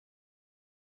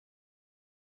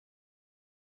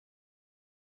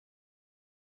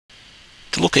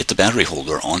To locate the battery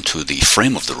holder onto the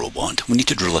frame of the robot, we need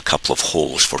to drill a couple of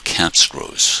holes for cap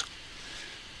screws.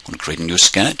 I'm going to create a new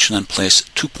sketch and then place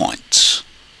 2 points.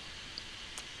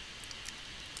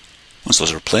 Once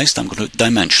those are placed, I'm going to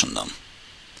dimension them.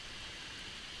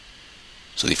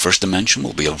 So the first dimension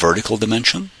will be a vertical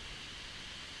dimension,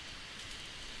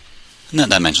 and that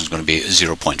dimension is going to be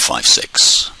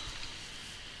 0.56.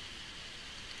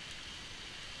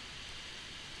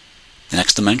 The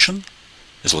next dimension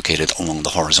is located along the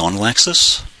horizontal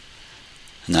axis,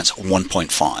 and that's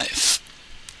 1.5.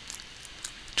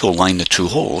 To align the two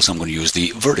holes, I'm going to use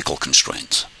the vertical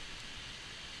constraint.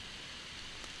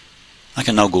 I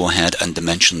can now go ahead and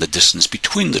dimension the distance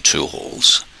between the two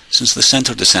holes. Since the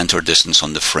center-to-center distance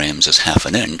on the frames is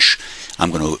 1/2 inch, I'm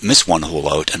going to miss one hole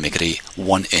out and make it a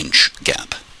 1 inch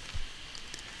gap.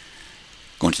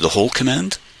 Going to the hole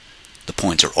command, the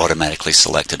points are automatically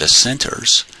selected as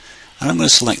centers, and I'm going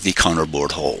to select the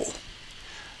counterbore hole.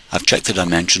 I've checked the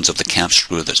dimensions of the cap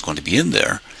screw that's going to be in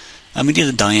there, and we need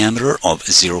a diameter of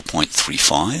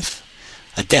 0.35,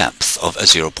 a depth of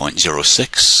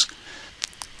 0.06,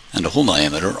 and a hole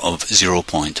diameter of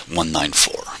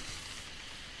 0.194.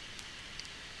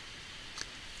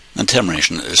 And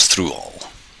termination is through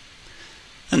all.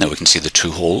 And now we can see the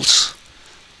two holes,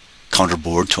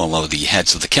 counterbored to allow the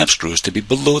heads of the cap screws to be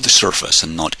below the surface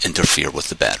and not interfere with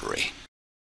the battery.